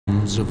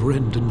of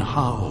Rendon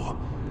Howe,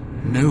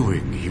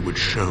 knowing he would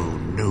show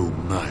no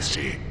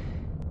mercy.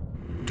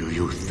 Do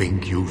you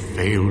think you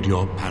failed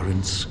your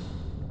parents?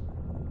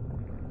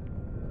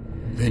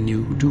 Then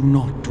you do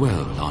not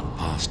dwell on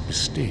past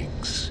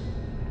mistakes,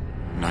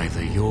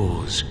 neither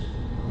yours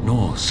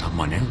nor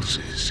someone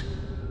else's.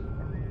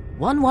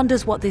 One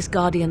wonders what this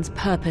Guardian's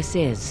purpose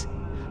is.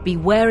 Be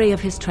wary of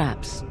his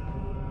traps.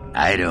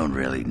 I don't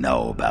really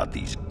know about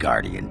these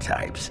Guardian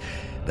types,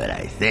 but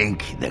I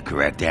think the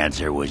correct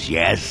answer was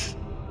yes.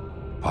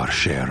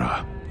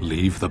 Parshera,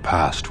 leave the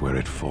past where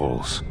it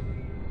falls.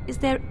 Is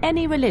there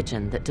any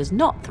religion that does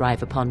not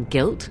thrive upon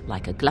guilt,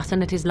 like a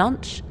glutton at his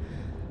lunch?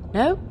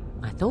 No,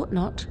 I thought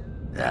not.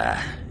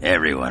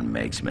 Everyone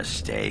makes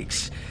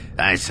mistakes.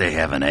 I say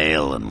have an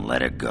ale and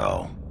let it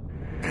go.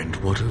 And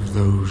what of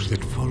those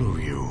that follow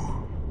you?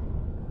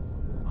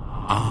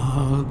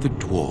 Ah, the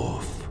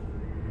dwarf.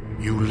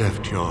 You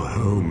left your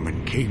home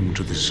and came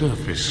to the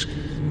surface,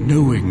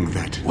 knowing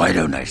that... Why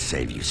don't I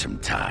save you some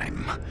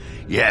time?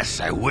 Yes,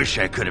 I wish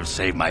I could have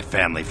saved my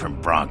family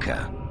from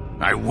Branka.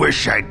 I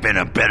wish I'd been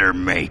a better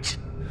mate.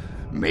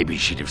 Maybe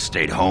she'd have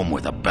stayed home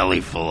with a belly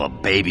full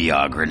of baby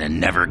Oghren and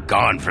never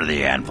gone for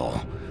the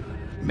anvil.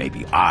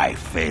 Maybe I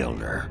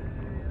failed her.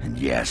 And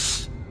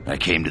yes, I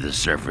came to the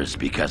surface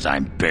because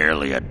I'm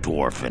barely a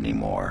dwarf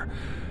anymore.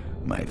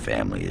 My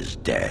family is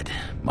dead.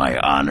 My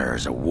honor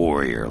as a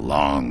warrior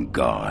long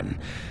gone.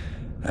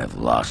 I've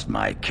lost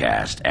my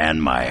caste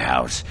and my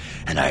house,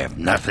 and I have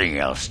nothing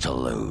else to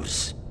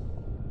lose.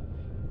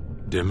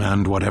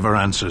 Demand whatever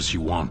answers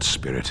you want,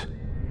 Spirit.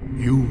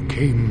 You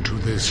came to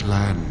this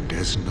land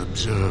as an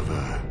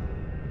observer,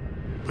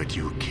 but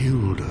you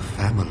killed a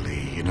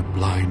family in a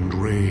blind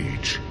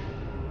rage.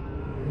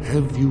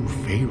 Have you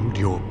failed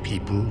your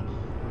people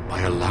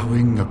by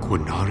allowing a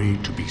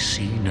Qunari to be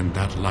seen in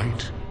that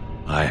light?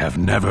 I have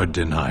never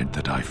denied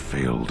that I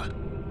failed.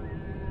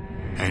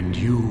 And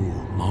you,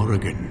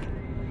 Morrigan,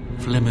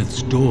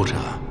 Flemeth's daughter,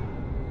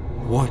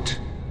 what?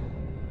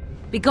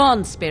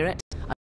 Begone, spirit.